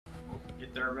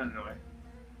get there eventually.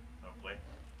 Hopefully.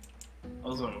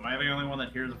 Also, am I the only one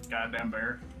that hears a goddamn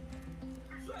bear?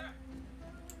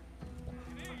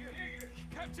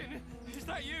 Captain, is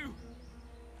that you?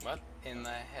 What in the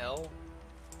hell?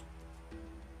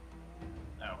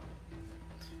 Oh.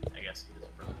 I guess he is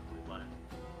perfectly blind.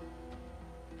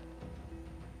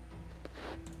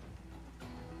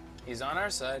 He's on our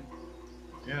side.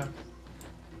 Yeah.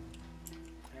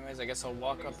 Anyways, I guess I'll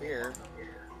walk up here.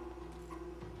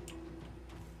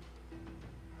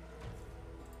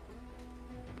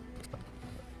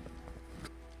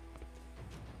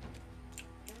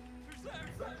 Who's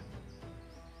there?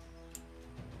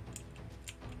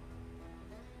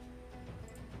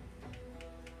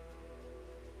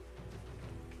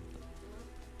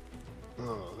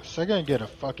 Oh, so I gotta get a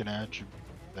fucking attribute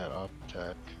that up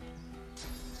attack.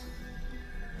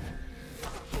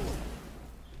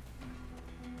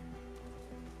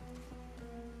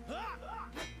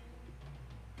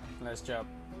 Nice job.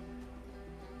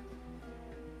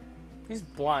 He's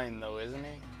blind though, isn't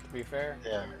he? To be fair.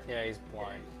 Yeah. Yeah, he's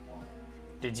blind.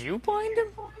 Did you blind him?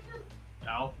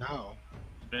 No, No.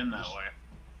 it's been that way.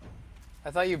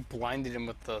 I thought you blinded him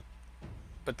with the...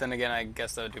 But then again, I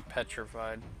guess that would do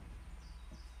petrified.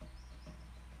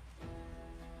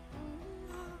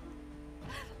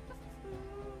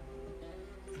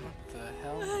 What the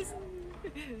hell?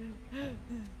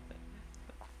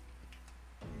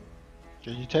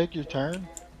 Can you take your turn?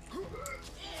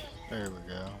 There we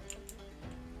go.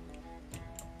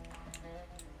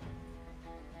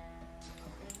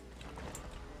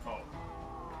 Oh.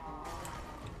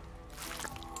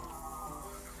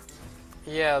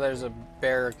 Yeah, there's a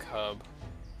bear cub.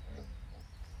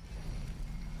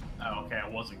 Oh, okay, I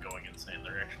wasn't going insane.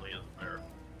 There actually is a bear.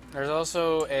 There's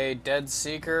also a dead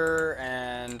seeker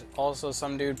and also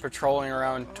some dude patrolling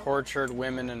around tortured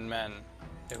women and men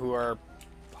who are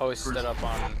posted up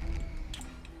on...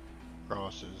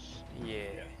 Crosses. Yeah.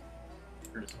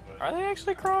 Crucified. Are they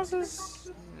actually crosses?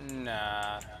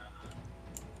 Nah.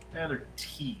 Yeah, they're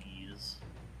T's.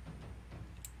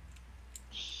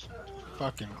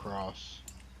 Fucking cross.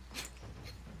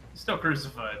 Still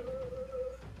crucified.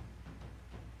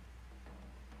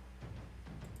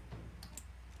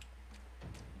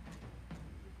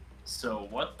 So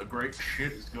what the great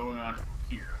shit is going on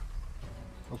here?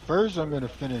 Well, first I'm gonna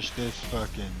finish this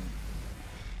fucking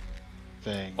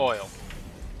thing. Oil.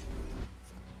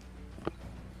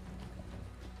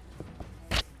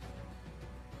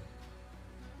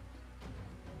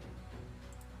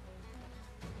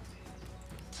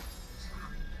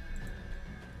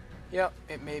 Yep,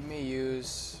 it made me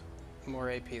use more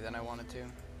AP than I wanted to.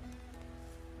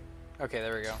 Okay,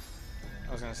 there we go.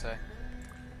 I was gonna say.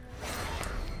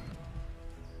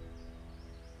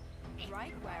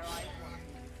 Right where I want.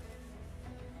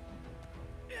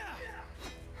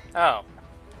 Oh.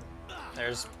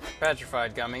 There's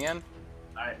petrified coming in.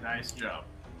 Nice job.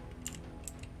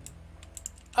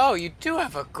 Oh, you do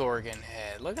have a Gorgon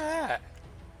head. Look at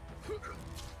that.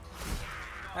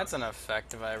 That's an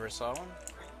effect if I ever saw one.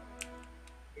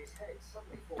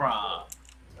 Bruh.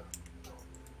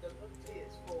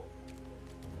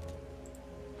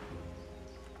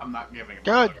 I'm not giving him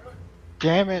God a hug.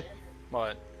 damn it.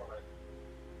 What?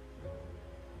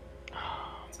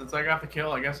 Since I got the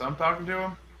kill, I guess I'm talking to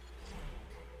him.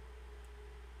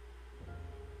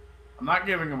 I'm not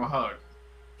giving him a hug.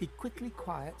 He quickly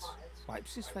quiets,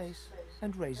 wipes his face,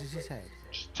 and raises his head.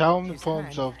 Just tell him to His pull hand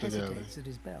himself together. hesitates at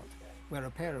his belt, where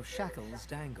a pair of shackles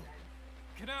dangle.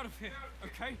 Get out of here,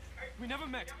 okay? We never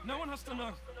met. No one has to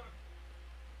know.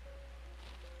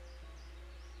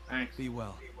 Thanks. Be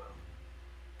well.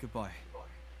 Goodbye.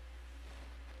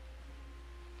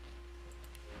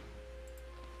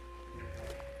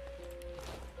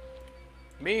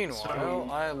 Meanwhile, So,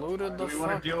 I looted the Do we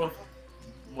want fuck. to deal with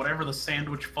whatever the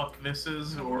sandwich fuck this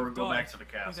is, or go back to the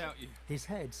castle? Without you. His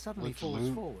head suddenly Let's falls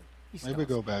loot. forward. He Maybe stops.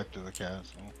 go back to the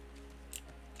castle.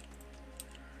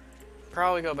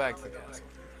 Probably go back to the castle.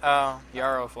 Oh,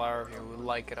 yarrow flower if you would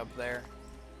like it up there.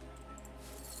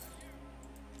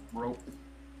 Rope.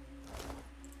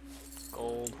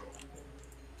 Gold.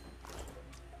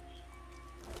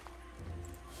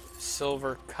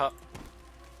 Silver cup.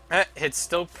 It's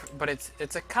still, but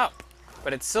it's a cup,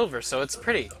 but it's silver, so it's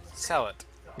pretty. Sell it.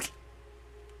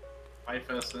 Life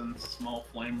essence, small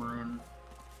flame rune.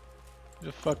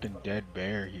 There's a fucking dead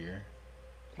bear here.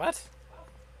 What?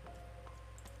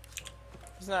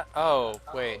 Is that? Oh,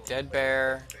 wait, dead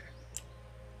bear.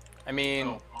 I mean,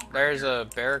 Oh, over there's here. a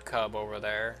bear cub over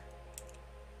there.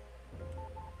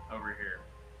 Over here.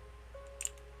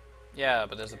 Yeah,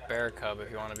 but there's a bear cub if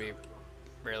you want to be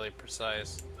really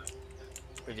precise.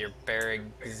 with your bear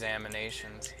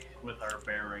examinations. With our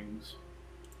bearings.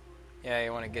 Yeah,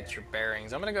 you want to get your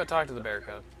bearings. I'm gonna go talk to the bear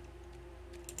cub.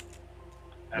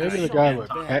 Maybe the I guy can with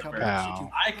talk Pet to the bear Pal. cub.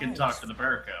 I can talk to the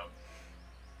bear cub.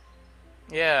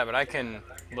 Yeah, but I can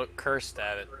look cursed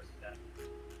at it.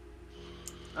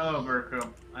 Oh, bear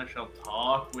cub, I shall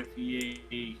talk with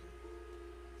ye.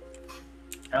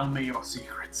 Tell me your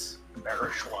secrets,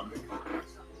 bearish one.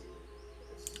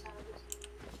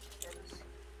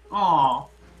 Aww.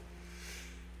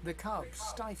 The cub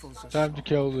stifles a Time to sob.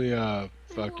 kill the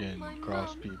fucking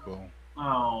cross people.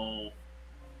 Oh.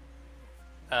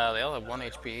 They all have 1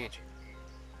 HP each.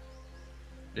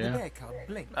 The Yeah. bear cub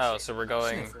blinks. Oh, so we're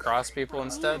going Sniffles. cross people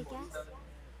instead? Me, I guess.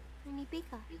 Only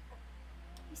bigger.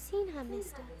 You seen her,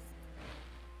 mister?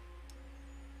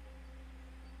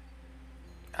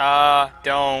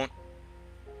 Don't.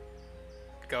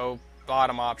 Go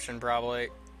bottom option, probably.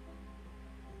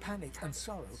 Panic and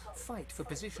sorrow fight for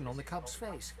position on the cub's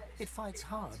face. It fights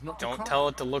hard not to Don't cry. tell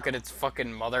it to look at its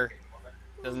fucking mother.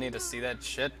 Doesn't need to see that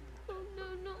shit. Oh no,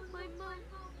 not my mum.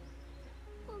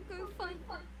 I'll go find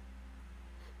her.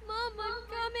 Mum, I'm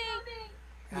coming.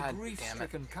 The God damn it.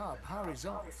 grief-stricken cub hurries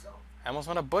off. I almost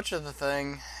want to butcher the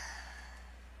thing.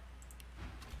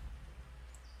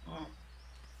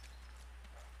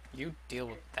 You deal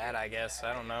with that, I guess.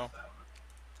 I don't know.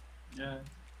 Yeah.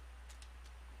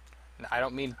 I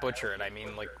don't mean butcher it. I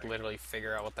mean, like, literally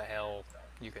figure out what the hell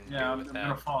you can Yeah, do I'm with gonna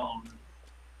that. follow him.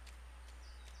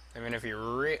 I mean, if you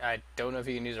I don't know if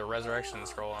you can use a resurrection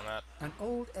scroll on that. An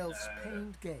old elf's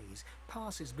pained gaze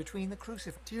passes between the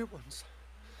crucifix. Dear ones,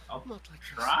 I'll not like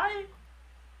try?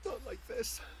 this. Not like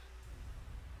this.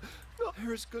 Not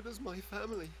her as good as my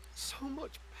family. So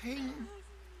much pain.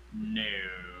 No.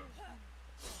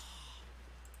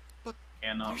 But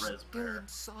Cannot they're res still bear.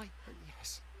 inside. And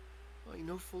yes, I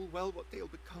know full well what they'll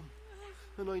become.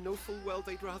 And I know full well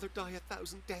they'd rather die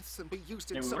 1,000 deaths than be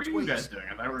used in Hey, what such are you ways. guys doing?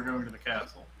 I thought we were going to the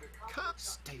castle. Can't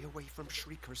stay away from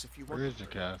shriekers if you Where want. is the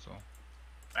castle?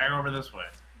 Back over this way.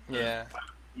 Yeah.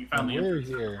 You found the We're entrance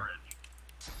to the here.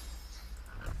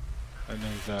 bridge. And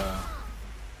there's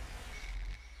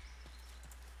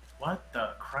What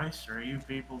the Christ are you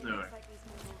people doing?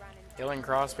 Killing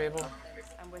cross people?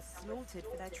 And were slaughtered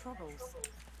for their troubles.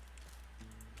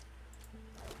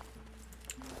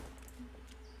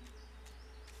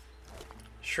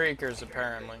 Shriekers,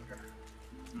 apparently.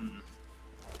 Hmm.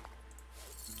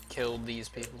 Killed these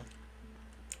people.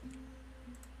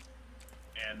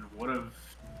 And what of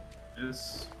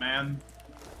this man?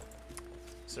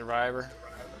 Survivor.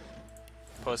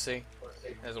 Pussy.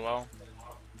 As well.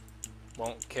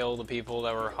 Won't kill the people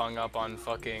that were hung up on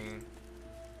fucking...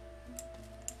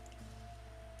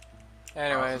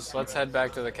 Anyways, let's head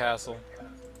back to the castle.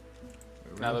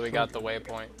 Now that we got the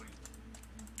waypoint.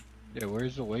 Yeah,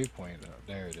 where's the waypoint? Oh,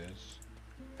 there it is.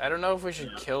 I don't know if we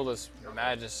should kill this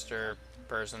magister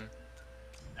person.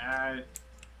 I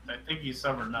think he's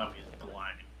suffered enough. He's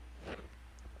blinding.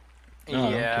 No,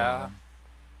 don't kill Yeah. him.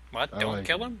 What? I Don't like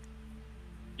kill it. him?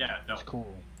 Yeah, no. It's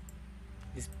cool.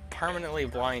 He's permanently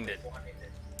blinded.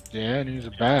 Yeah, and he's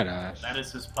a badass. That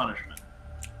is his punishment.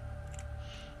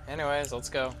 Anyways, let's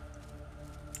go.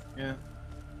 Yeah,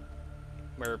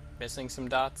 We're missing some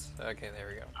dots. Okay, there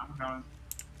we go. I'm coming.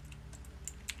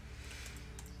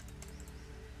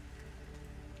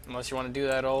 Unless you want to do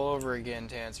that all over again,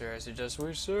 Tancer, I suggest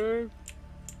we save.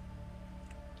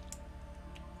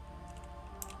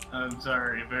 I'm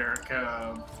sorry, Bear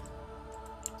Cub.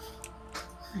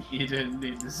 You didn't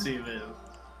need to see this.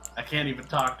 I can't even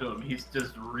talk to him. He's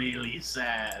just really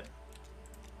sad.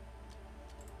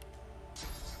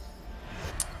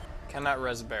 Cannot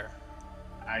res bear.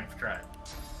 I've tried.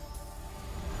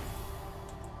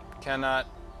 Cannot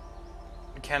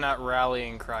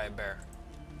rallying cry bear.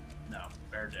 No,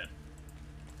 Bear did.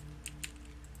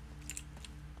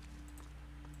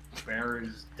 Bear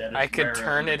is dead. As I could Bear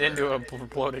turn as it into a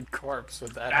bloated corpse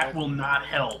with that. That help. will not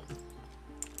help.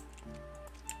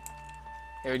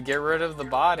 It would get rid of the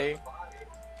body.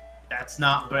 That's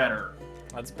not better.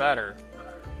 That's better.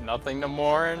 Nothing to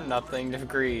mourn, nothing to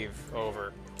grieve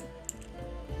over.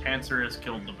 Cancer has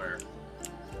killed the bear.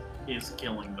 Is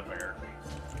killing the bear.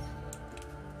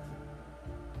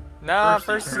 Nah, First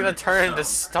first he it's gonna turned turn into into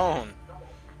stone.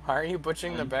 Why are you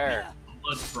butchering the bear?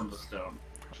 Blood from the stone.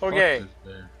 Okay, Fuck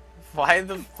this bear.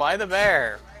 why the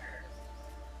bear?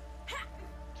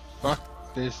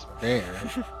 Fuck this bear.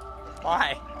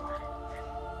 Why?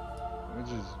 Which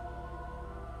is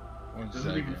one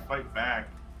Doesn't even second. fight back.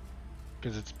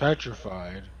 Because it's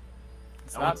petrified.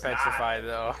 It's No, not it's not. petrified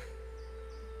though.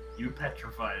 You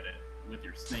petrified it with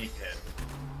your snake head.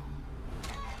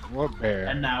 What bear?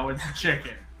 And now it's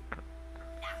chicken.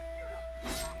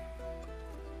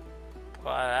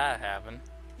 happen.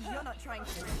 You're not trying to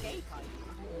escape, are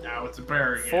you? Now it's a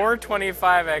bear again.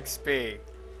 425 XP.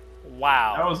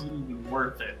 Wow. That wasn't even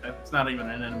worth it. That's not even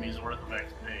an enemy's worth of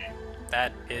XP.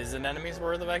 That is an enemy's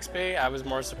worth of XP? I was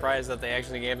more surprised that they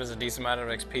actually gave us a decent amount of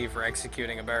XP for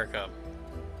executing a bear cub.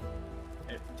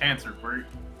 Hey, Tancer,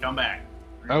 come back.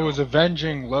 I was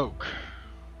avenging Loke.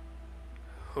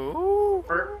 Who?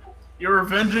 You're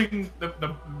avenging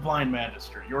the blind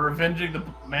magister. You're avenging the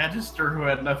magister who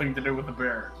had nothing to do with the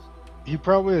bears. He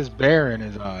probably has bear in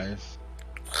his eyes.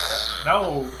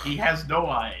 No, he has no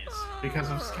eyes because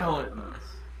of skeletons.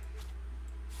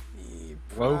 He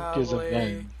Woke is probably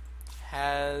avenged.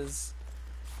 has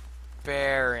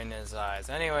bear in his eyes.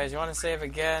 Anyways, you want to save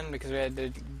again because we had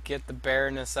to get the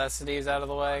bare necessities out of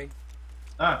the way?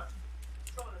 Ah,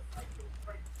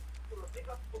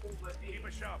 Keep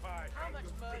a sharp eye. How much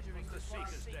murdering The does Seeker's one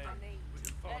seeker dead. need? We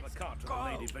can follow Let's the cart to go. the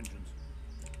Lady Vengeance.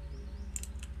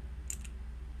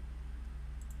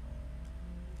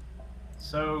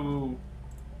 so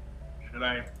should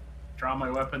I draw my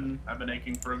weapon? I've been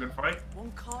aching for a good fight.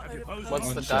 One cart Have you load of posed What's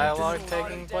one the second? dialogue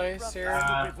taking place here?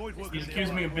 Avoid working He's the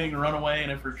accused me of allies. being a runaway,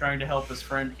 and if we're trying to help his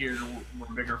friend here,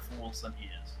 we're bigger fools than he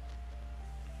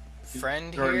is.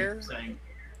 Friend Jordan here? Saying,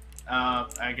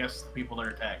 I guess the people they're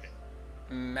attacking.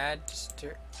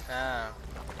 Magister. Ah.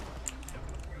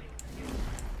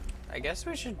 I guess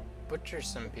we should butcher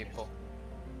some people.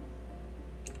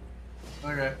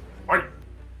 Okay. Oi!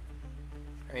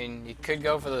 I mean, you could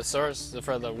go for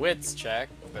the wits check,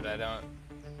 but I don't.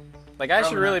 Like, I should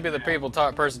Probably really not be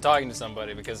the person talking to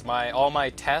somebody because all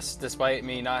my tests, despite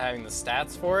me not having the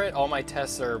stats for it, all my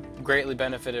tests are greatly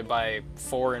benefited by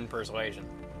 4 in persuasion.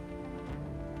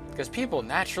 Because people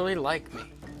naturally like me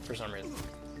for some reason.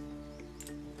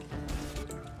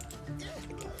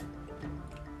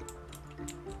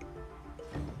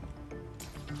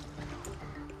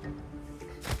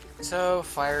 So,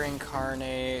 Fire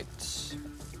Incarnate,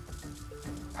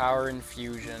 Power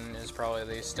Infusion is probably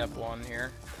the step 1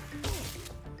 here.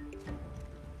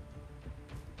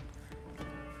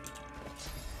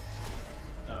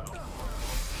 Oh.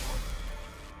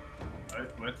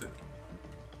 What's it?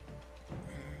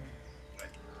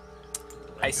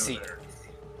 I see. There.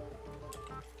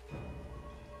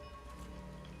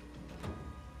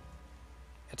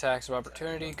 Attacks of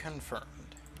opportunity confirmed.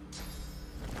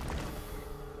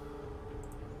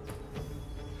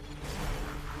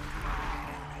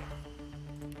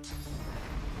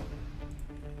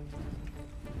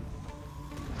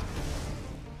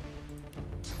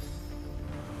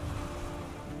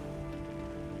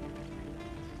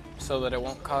 So that it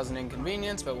won't cause an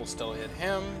inconvenience, but we'll still hit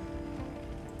him.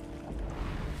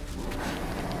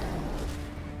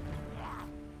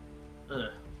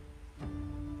 Ugh.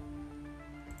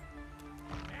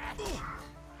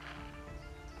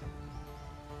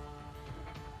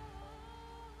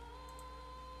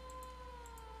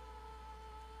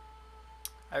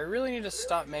 I really need to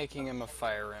stop making him a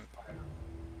fire imp.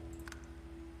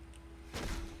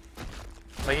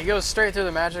 Like, he goes straight through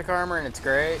the magic armor and it's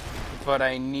great, but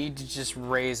I need to just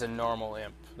raise a normal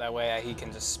imp. That way he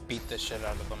can just beat the shit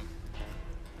out of them.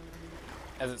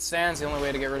 As it stands, the only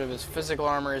way to get rid of his physical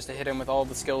armor is to hit him with all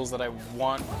the skills that I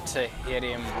want to hit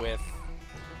him with.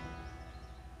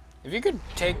 If you could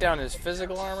take down his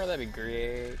physical armor, that'd be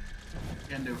great.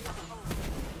 Can do.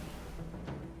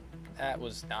 That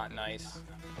was not nice.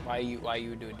 Why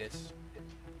you do this?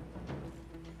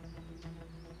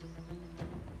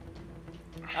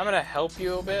 I'm gonna help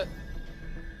you a bit.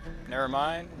 Never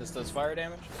mind, this does fire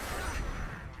damage.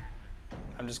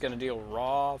 I'm just gonna deal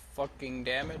raw fucking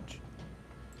damage.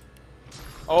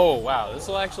 Oh wow, this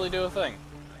will actually do a thing.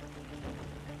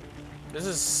 This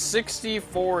is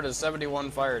 64 to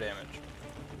 71 fire damage.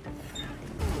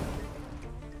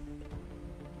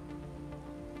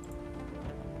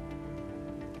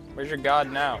 Where's your god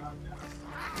now?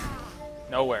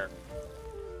 Nowhere.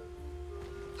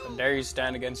 How dare you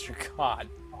stand against your god?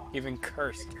 Even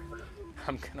cursed.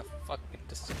 I'm gonna fucking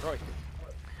destroy you.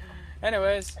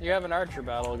 Anyways, you have an archer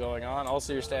battle going on.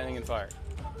 Also, you're standing in fire.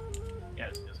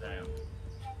 Yes, I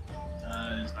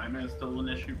am. Is Nightman still an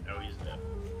issue? No, he's dead.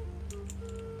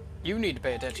 You need to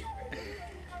pay attention.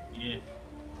 Yeah.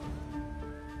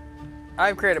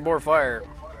 I've created more fire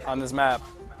on this map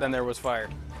than there was fire.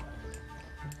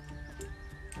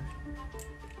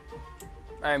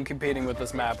 I am competing with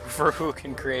this map for who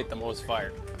can create the most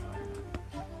fire.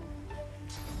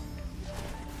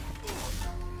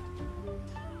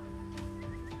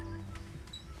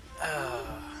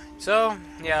 So,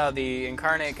 yeah, the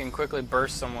Incarnate can quickly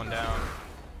burst someone down.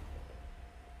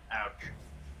 Ouch.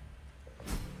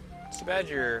 It's too bad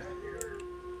you're...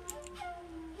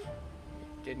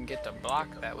 didn't get to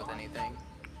block that with anything.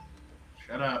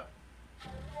 Shut up.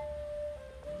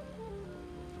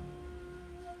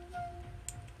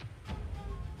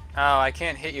 Oh, I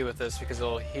can't hit you with this because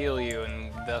it'll heal you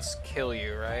and thus kill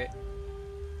you, right?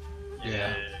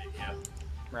 Yeah. Yeah.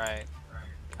 Right.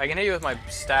 I can hit you with my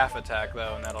staff attack,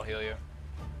 though, and that'll heal you.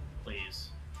 Please.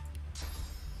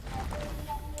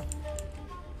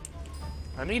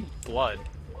 I need blood.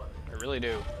 I really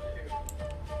do.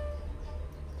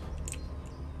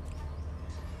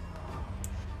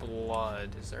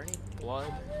 Blood. Is there any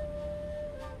blood?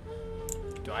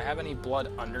 Do I have any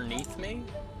blood underneath me?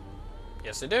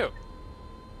 Yes, I do.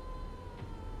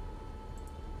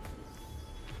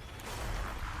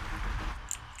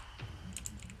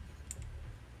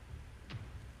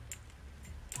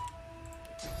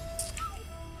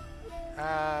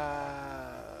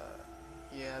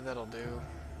 Yeah, that'll do.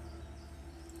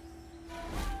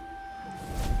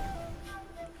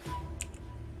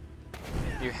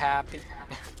 You happy?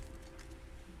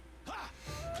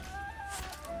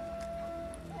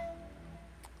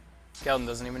 Sheldon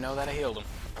doesn't even know that I healed him.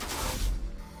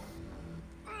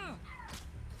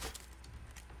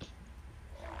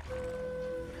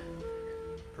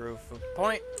 Proof of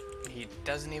point. He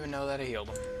doesn't even know that I healed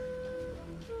him.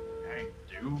 I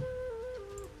do.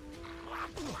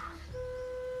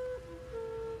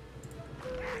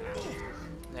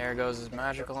 There goes his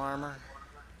magical armor.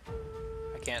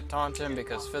 I can't taunt him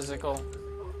because physical.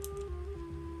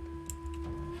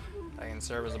 I can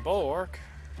serve as a bulwark,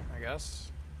 I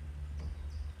guess.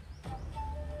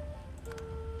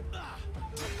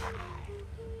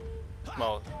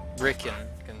 Well, Rickon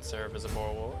can serve as a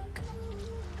bulwark.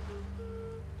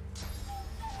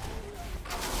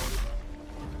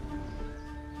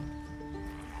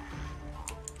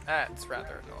 That's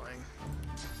rather annoying.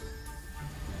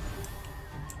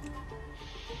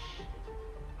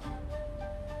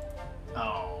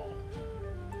 Oh.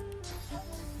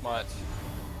 What?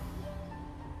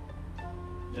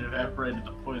 It evaporated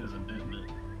the poison, didn't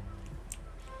it?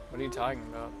 What are you talking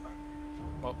about?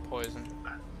 What poison?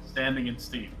 Standing in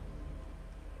steam.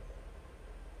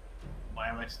 Why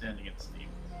am I standing in steam?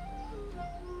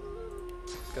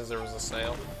 Because there was a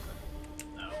sale.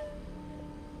 No.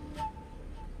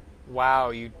 Wow,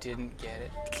 you didn't get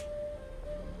it.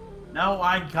 No,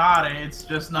 I got it. It's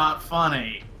just not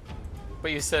funny.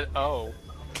 But you said, oh.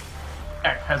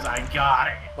 Because I got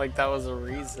it. Like that was a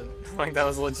reason. Like that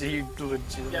was legit. You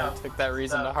legitimately took that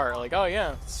reason to heart. Like, oh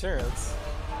yeah, sure. That's...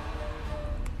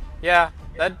 Yeah,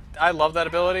 that I love that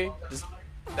ability. Just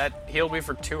that healed me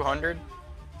for 200.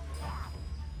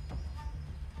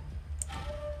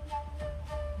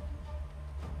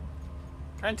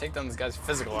 Trying to take down this guy's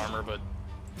physical armor, but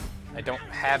I don't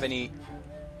have any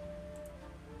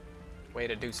way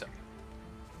to do so.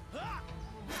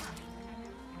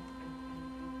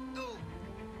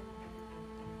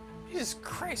 Jesus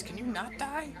Christ, can you not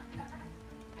die?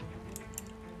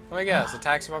 Let me guess,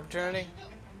 attacks of opportunity?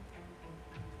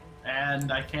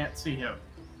 And I can't see him.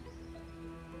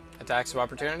 Attacks of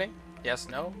opportunity? Yes,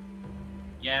 no?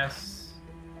 Yes.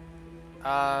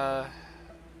 Back.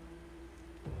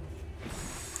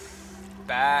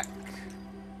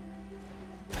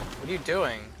 What are you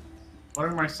doing?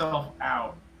 Putting myself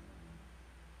out.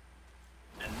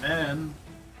 And then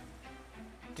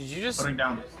Did you just putting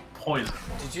down poison.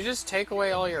 Did you just take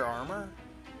away all your armor?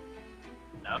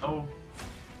 No.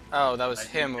 Oh, that was I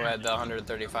him who didn't. had the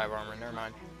 135 armor. Never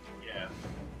mind. Yeah.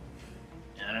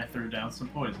 And I threw down some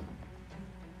poison.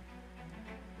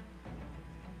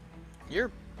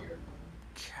 You're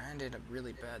kind of in a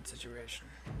really bad situation.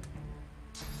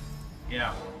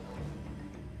 Yeah.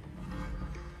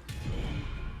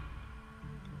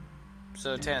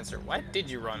 So, Tanser, why did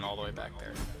you run all the way back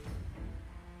there?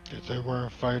 If they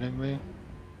weren't fighting me.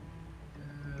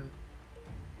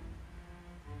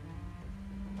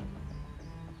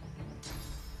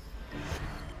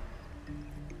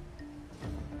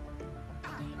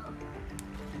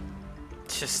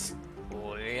 Just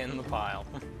lay in the pile.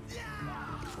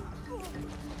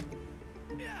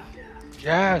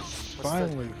 Yes! What's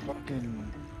Finally,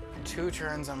 fucking. 2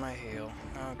 turns on my heel.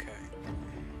 Okay.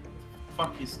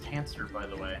 Fuck is Tancer, by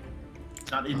the way.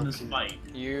 It's not in this fight.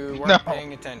 You weren't No.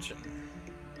 paying attention.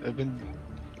 I've been.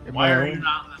 in Why my are you own-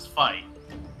 not in this fight?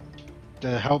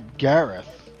 To help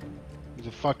Gareth. He's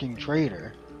a fucking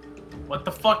traitor. What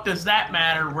the fuck does that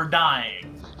matter? We're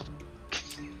dying.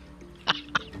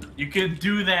 You can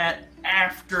do that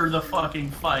after the fucking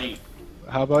fight.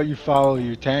 How about you follow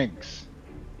your tanks?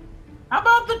 How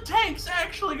about the tanks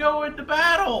actually go into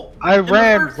battle? I In the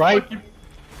ran first right- fucking-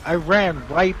 I ran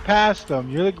right past them.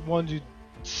 You're the ones who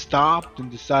stopped and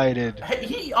decided. Hey,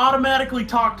 he automatically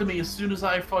talked to me as soon as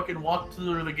I fucking walked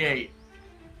through the gate.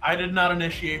 I did not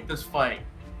initiate this fight.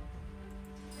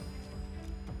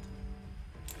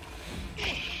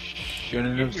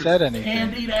 Shouldn't Get have your said anything.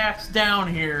 candied ass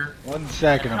down here 1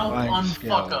 second, and I'm help buying unfuck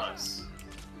skill. us.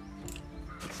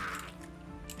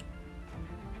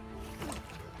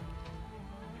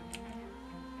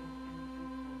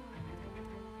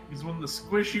 Because when the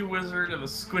squishy wizard and the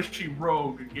squishy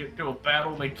rogue get into a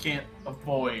battle they can't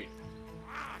avoid.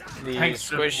 The Tanks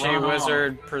just squishy run off.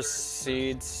 wizard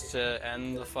proceeds to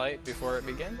end the fight before it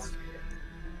begins.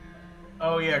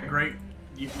 Oh yeah, great.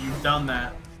 You've done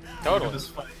that. Look at Totally. this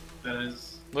fight. That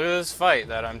is... Look at this fight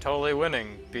that I'm totally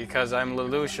winning because I'm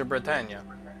Lelouch Britannia.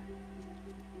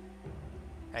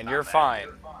 And you're fine.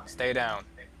 Stay down.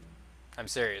 I'm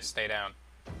serious. Stay down.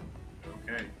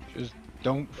 Okay. Just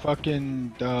don't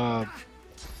fucking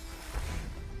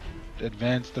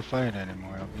advance the fight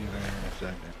anymore. I'll be there in a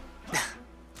second.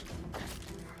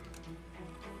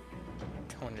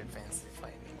 Don't advance the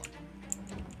fight anymore.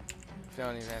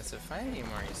 Don't advance the fight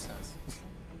anymore, he says.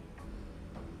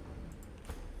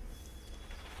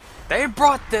 They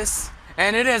brought this,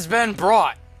 and it has been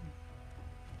brought.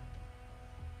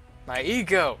 My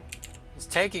ego is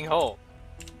taking hold.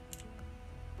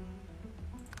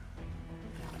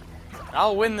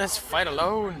 I'll win this fight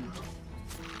alone.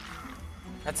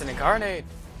 That's an incarnate.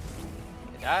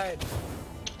 It died.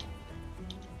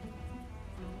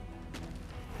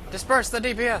 Disperse the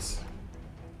DPS.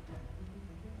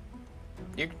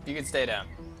 You can stay down.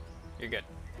 You're good.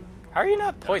 How are you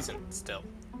not poisoned still?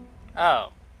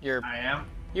 Oh, you're. I am.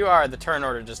 You are. The turn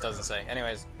order just doesn't say.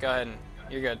 Anyways, go ahead and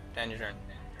you're good. End your turn.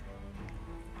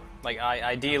 Like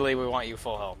ideally, we want you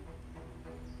full health,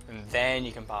 and then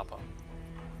you can pop up.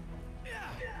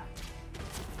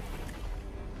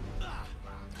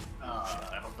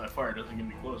 I hope that fire doesn't get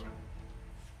me closer.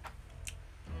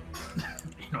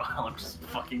 Meanwhile, I'm just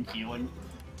fucking healing.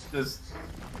 Just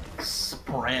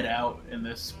spread out in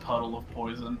this puddle of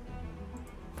poison.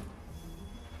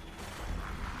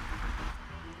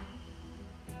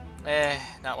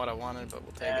 Not what I wanted, but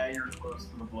we'll take Yeah, it. you're close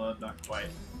to the blood, not quite.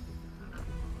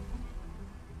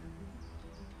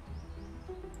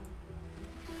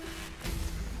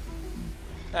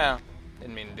 Oh,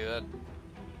 didn't mean to do that.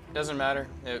 Doesn't matter.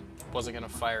 It wasn't gonna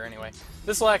fire anyway.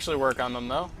 This will actually work on them,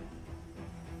 though.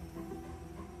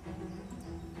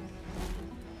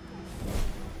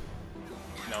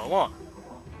 No, it won't.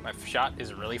 My shot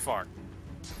is really far.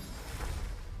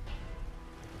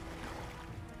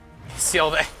 See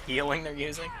all that healing they're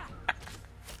using?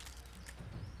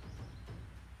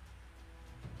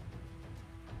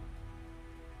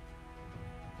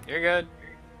 You're good.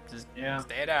 Just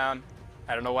stay down.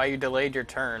 I don't know why you delayed your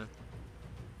turn.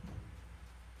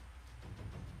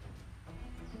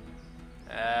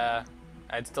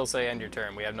 I'd still say end your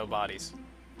turn. We have no bodies.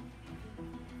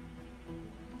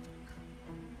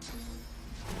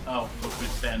 Oh, look who's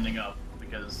standing up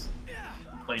because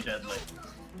play deadly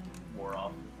wore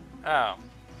off. Oh,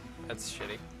 that's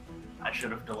shitty. I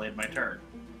should have delayed my turn.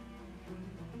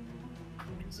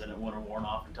 Because then it would have worn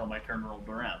off until my turn rolled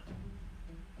around.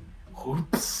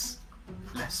 Oops.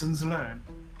 Lessons learned.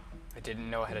 I didn't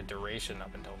know it had a duration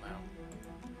up until now.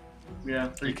 Yeah,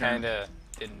 You kinda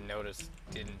didn't notice,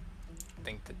 didn't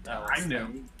think to tell us. I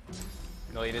knew.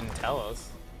 No, you didn't tell us.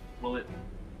 Well, it...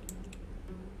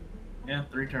 Yeah,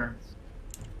 3 turns.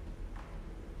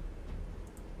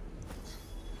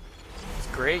 It's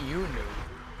great you knew.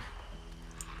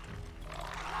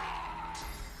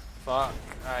 Fuck,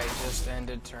 I just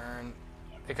ended turn.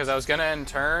 Because I was gonna end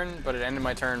turn, but it ended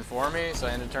my turn for me, so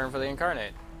I ended turn for the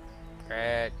incarnate.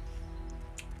 Great.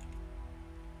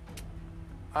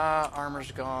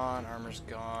 Armor's gone, armor's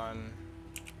gone.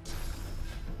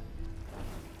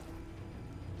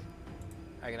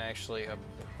 I can actually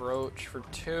approach for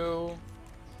 2.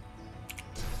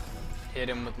 Hit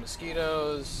him with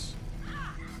mosquitoes.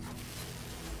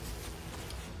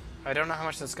 I don't know how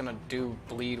much that's gonna do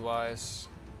bleed-wise.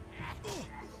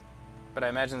 But I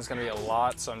imagine it's gonna be a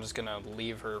lot, so I'm just gonna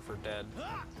leave her for dead.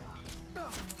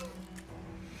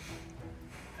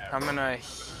 I'm gonna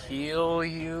heal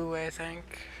you, I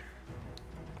think.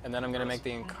 And then I'm gonna make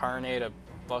the incarnate a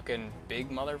fucking big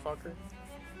motherfucker.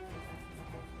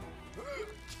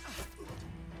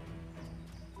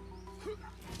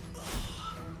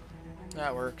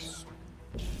 That works.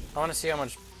 I wanna see how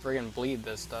much friggin' bleed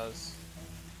this does.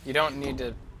 You don't need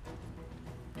to...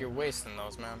 You're wasting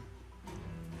those, man.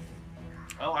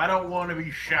 Well, I don't want to be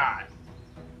shot.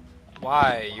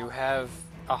 Why? You have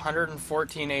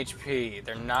 114 HP.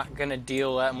 They're not gonna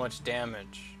deal that much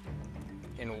damage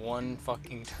in one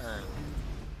fucking turn.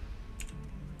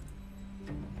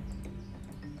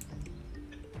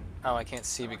 Oh, I can't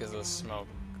see because of the smoke.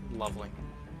 Lovely.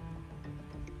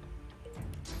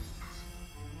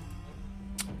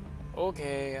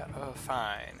 Okay,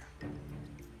 fine.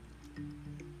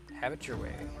 Have it your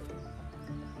way.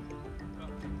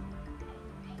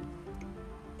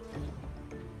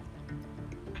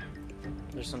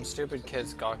 There's some stupid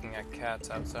kids gawking at cats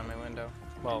outside my window.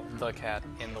 Well, the cat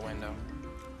in the window.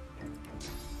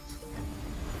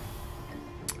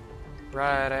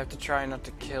 Right, I have to try not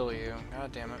to kill you.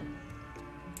 God damn it.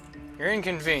 You're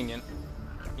inconvenient.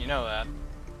 You know that.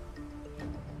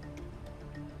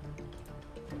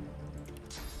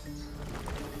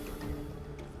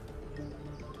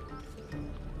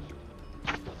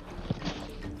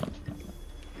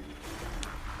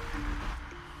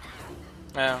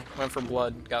 Yeah, went for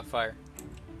blood, got fire.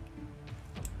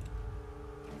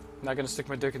 Not gonna stick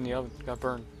my dick in the oven, got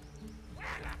burned.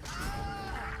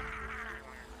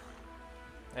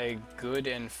 A good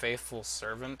and faithful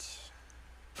servant?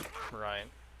 Right.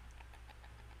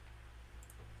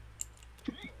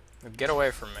 Get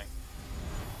away from me.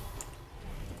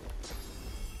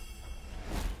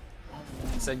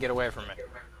 I said get away from me.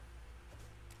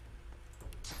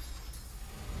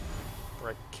 Or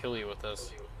I kill you with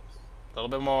this. A little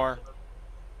bit more.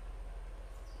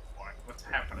 What's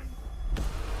happening?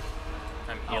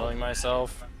 I'm healing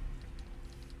myself.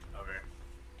 Okay.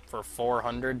 For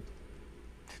 400.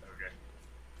 Okay.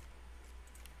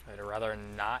 I'd rather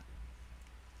not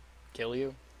kill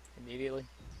you immediately.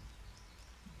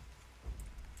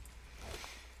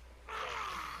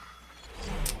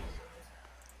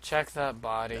 Check that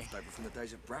body. Leftover from the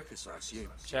days of Bracchus, I assume.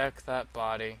 Check that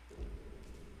body.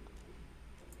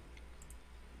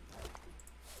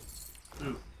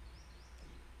 Ooh.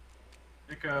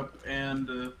 Pick up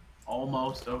and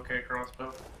almost okay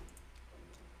crossbow.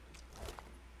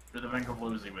 For the Venko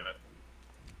Bluesy with it.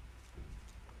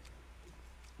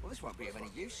 Well, this won't be of any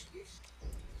use.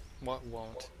 What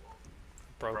won't?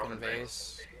 Broken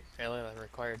vase. Really, that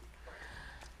required.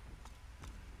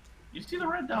 You see the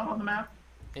red dot on the map?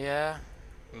 Yeah,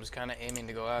 I was kind of aiming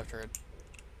to go after it.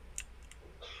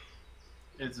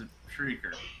 It's a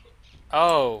shrieker.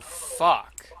 Oh,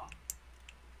 fuck.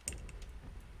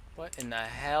 What in the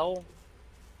hell?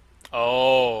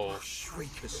 Oh.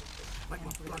 Shriekers. Make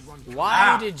my blood run.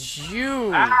 Why did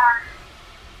you?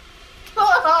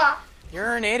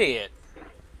 You're an idiot.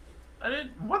 I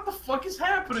didn't. What the fuck is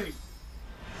happening?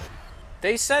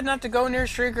 They said not to go near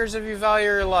shriekers if you value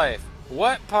your life.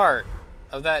 What part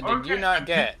of that did you not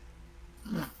get?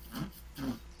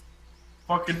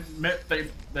 Fucking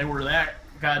they were that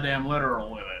goddamn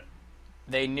literal with it.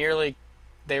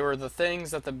 They were the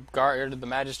things that the guarded the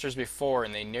magisters before,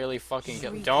 and they nearly fucking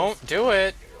killed. Don't do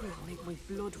it. Make my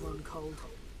blood run cold.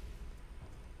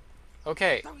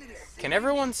 Okay, can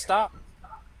everyone stop?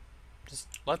 Just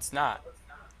let's not.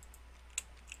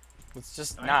 Let's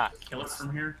just not. Kill it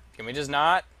from here. Can we just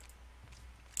not?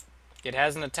 It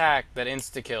has an attack that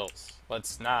insta kills.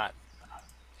 Let's not.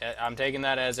 I'm taking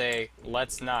that as a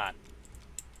let's not.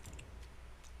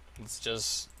 Let's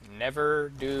just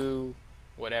never do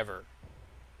whatever.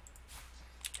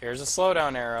 Here's a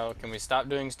slowdown arrow. Can we stop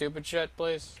doing stupid shit,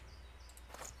 please?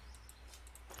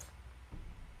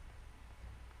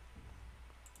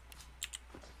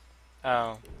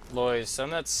 Oh, Lois,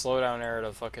 send that slowdown arrow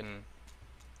to fucking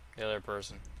the other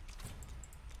person.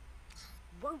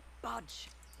 Won't budge.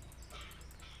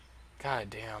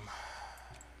 God damn.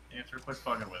 Answer, quit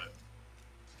fucking with it.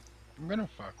 I'm gonna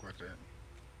fuck with it.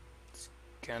 It's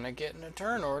gonna get in a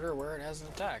turn order where it has an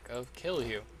attack of kill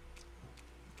you.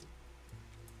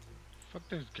 Fuck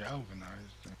this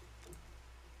galvanized thing.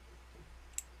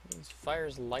 This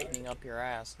fire's lightning up your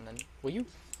ass, and then will you?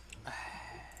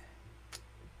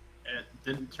 It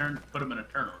didn't put him in a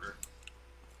turn order.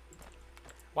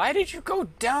 Why did you go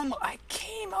down? I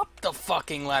came up the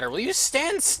fucking ladder. Will you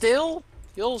stand still,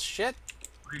 you little shit?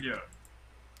 Redo it.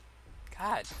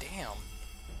 God damn.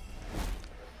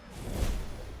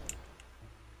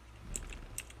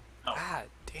 Oh. God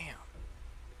damn.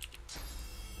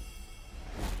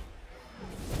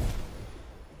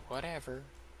 Whatever.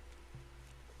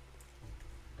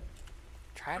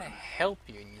 Try to help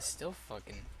you and you still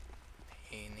fucking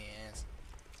pain in the ass.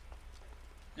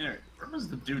 Anyway, where was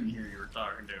the dude in here you were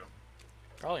talking to?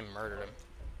 Probably murdered him.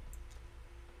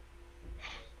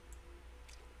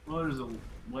 Well, there's a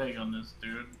leg on this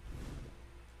dude.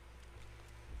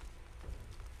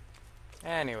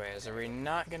 Anyways, are we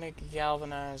not gonna get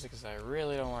galvanized? Because I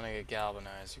really don't want to get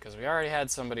galvanized because we already had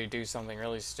somebody do something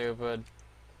really stupid.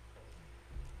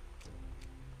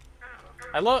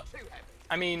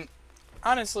 I mean,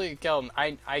 honestly, Kelton,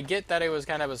 I get that it was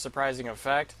kind of a surprising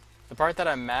effect, The part that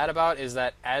I'm mad about is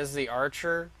that as the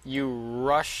archer, you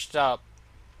rushed up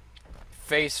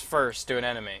face first to an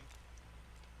enemy.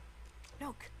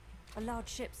 Look, a large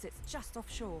ship sits just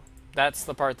offshore. That's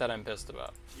the part that I'm pissed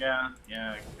about. Yeah.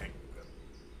 Okay.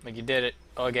 Like, you did it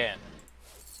again.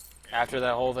 After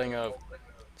that whole thing of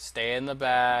stay in the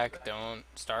back, don't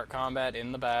start combat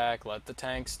in the back, let the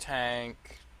tanks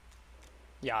tank,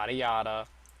 yada yada.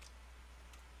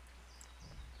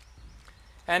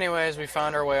 Anyways, we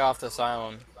found our way off this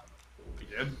island. We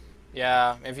did?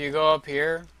 Yeah, if you go up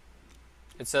here,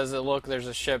 it says that, look, there's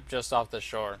a ship just off the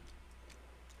shore.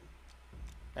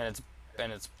 And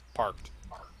it's parked.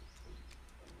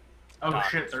 Oh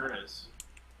Docked. shit, there is.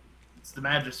 It's the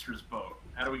Magister's boat.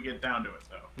 How do we get down to it,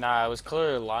 though? Nah, I was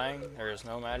clearly lying. There is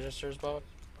no Magister's boat.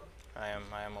 I am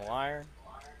a liar.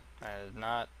 I did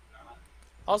not.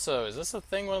 Also, is this a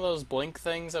thing, one of those blink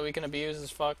things that we can abuse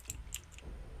as fuck?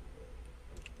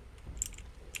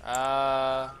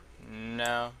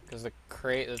 No, because the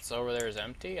crate that's over there is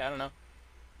empty? I don't know.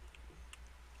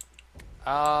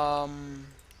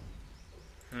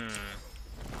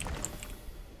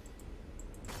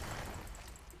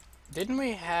 Didn't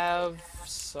we have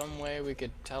some way we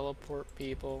could teleport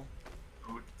people?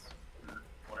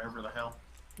 Whatever the hell.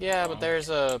 Yeah, but there's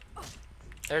a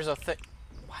thing.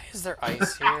 Why is there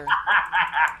ice here?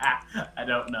 I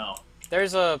don't know.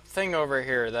 There's a thing over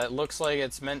here that looks like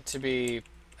it's meant to be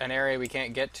an area we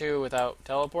can't get to without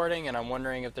teleporting, and I'm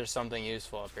wondering if there's something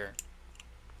useful up here.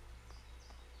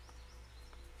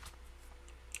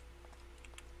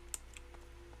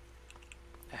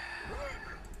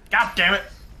 God damn it!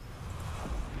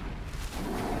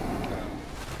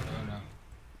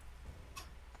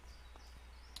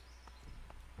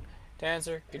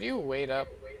 Dancer, could you wait up?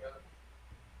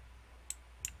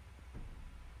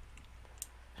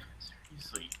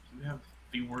 Seriously, you have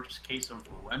the worst case of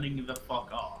running the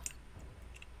fuck off.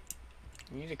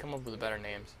 You need to come up with better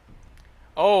names.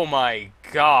 Oh my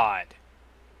god!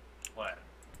 What?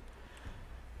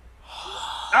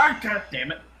 Ah, god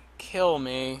damn it! Kill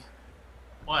me.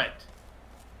 What?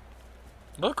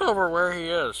 Look over where he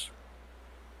is.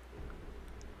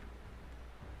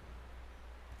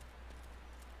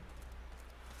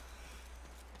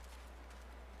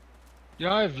 You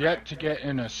know, I've yet to get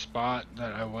in a spot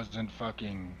that I wasn't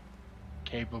fucking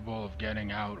capable of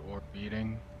getting out or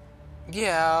beating.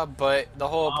 Yeah, but the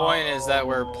whole point is that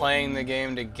we're playing the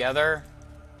game together.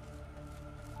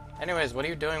 Anyways, what are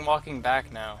you doing walking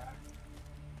back now?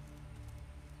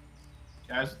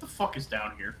 Guys, what the fuck is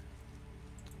down here?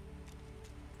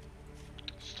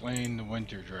 Slaying the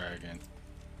winter dragon.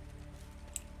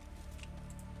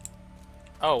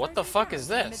 Oh, what the fuck is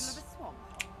this?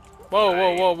 Whoa,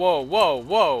 whoa, whoa, whoa, whoa,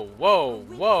 whoa, whoa,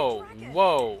 whoa,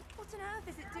 whoa.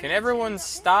 Can everyone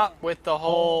stop with the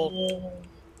whole...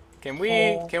 Can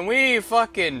we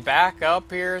fucking back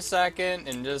up here a second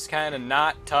and just kind of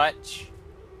not touch?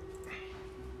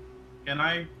 Can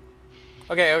I?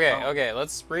 Okay,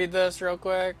 let's read this real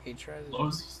quick. He tries to...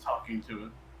 Losie's talking to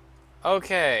it.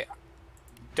 Okay.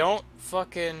 Don't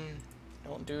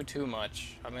do too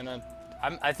much.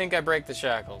 I think I break the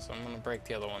shackles. I'm gonna break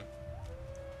the other one.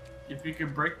 If you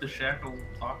can break the shackle,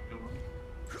 talk to him.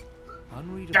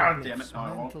 Unreadable God damn it, glyphs no, I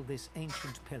won't. mantle this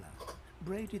ancient pillar,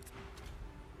 braided.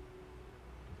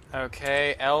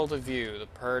 Okay, L to view, the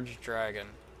purged dragon.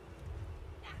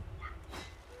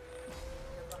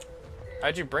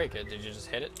 How'd you break it? Did you just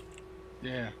hit it?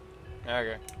 Yeah.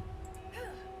 Okay.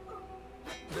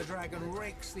 The dragon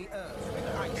rakes the earth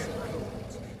with icy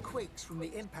claws. Quakes from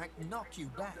the impact knock you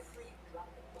back.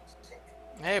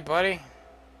 Hey, buddy.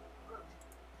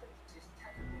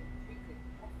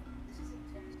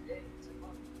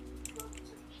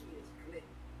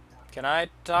 Can I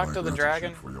talk to the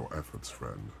dragon? For your efforts,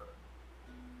 friend.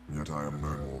 Yet I am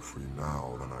no more free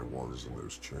now than I was in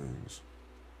those chains.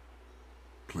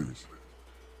 Please,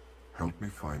 help me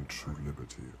find true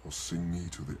liberty, or sing me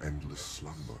to the endless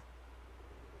slumber.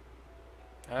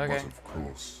 Okay. But of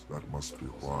course, that must be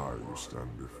why you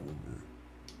stand before me.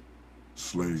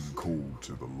 Slain called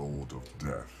to the Lord of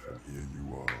Death, and here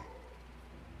you are.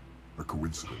 A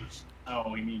coincidence.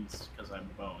 Oh, he means because I'm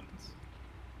Bones.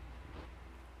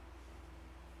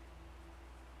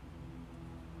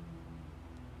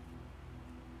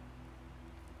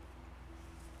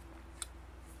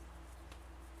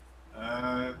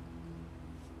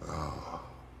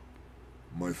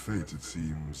 My fate, it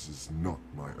seems, is not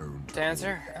my own.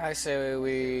 Dancer, I say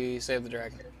we save the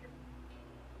dragon.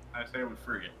 I say we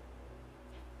free it.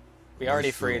 We already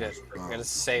freed it. We gotta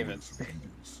save it.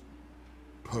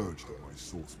 Purged at my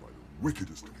source by the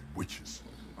wickedest of witches,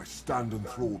 I stand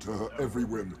enthralled to her every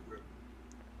whim.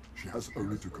 She has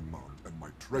only to command, and my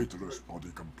traitorous body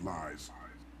complies.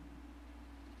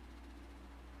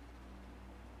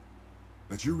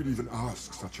 That you would even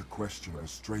ask such a question of a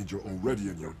stranger already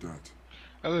in your debt.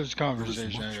 Oh, this There is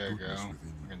conversation, much there you goodness go.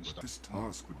 within We you, can but stop. this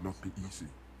task would not be easy.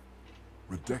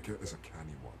 Rebecca is a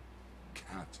canny one,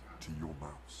 cat to your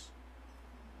mouse.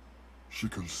 She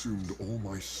consumed all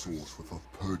my source with her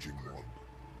purging wand.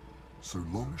 So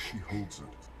long as she holds it,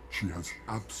 she has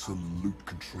absolute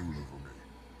control over me.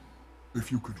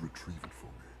 If you could retrieve it for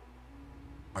me,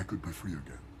 I could be free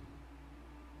again.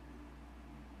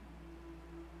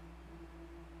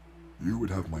 You would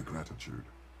have my gratitude,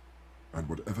 and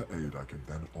whatever aid I can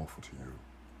then offer to you.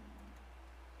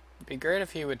 It'd be great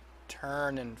if he would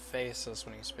turn and face us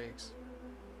when he speaks.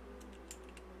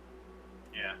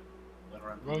 Yeah.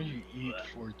 Well, you eat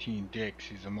 14 dicks,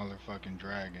 he's a motherfucking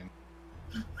dragon.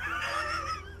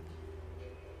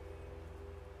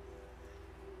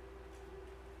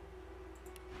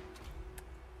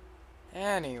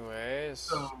 Anyways,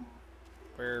 So,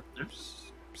 we're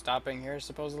stopping here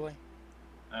supposedly.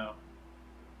 no.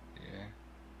 Yeah.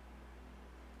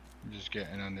 I'm just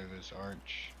getting under this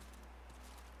arch.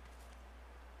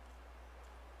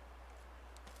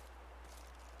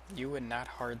 You and not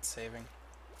hard saving.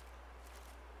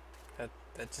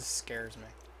 That just scares me.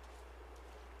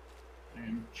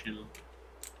 And chill.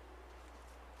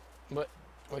 What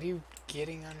are you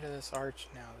getting under this arch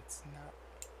now? It's not.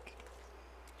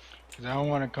 Cause I don't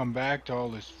want to come back to all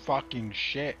this fucking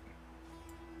shit.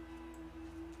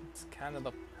 It's kind of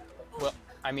the. Well,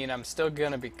 I mean, I'm still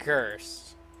gonna be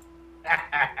cursed.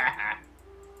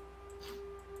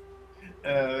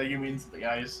 You mean the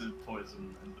ice and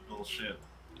poison and the bullshit.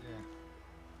 Yeah.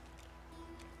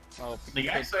 Well, The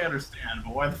ice I understand,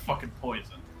 but why the fucking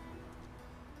poison?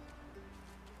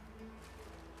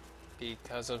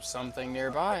 because of something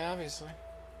nearby, obviously.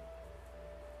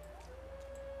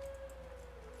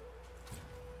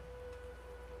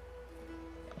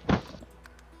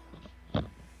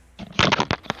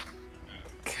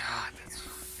 God, that's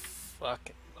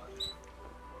fucking.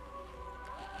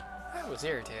 That was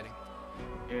irritating.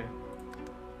 Yeah.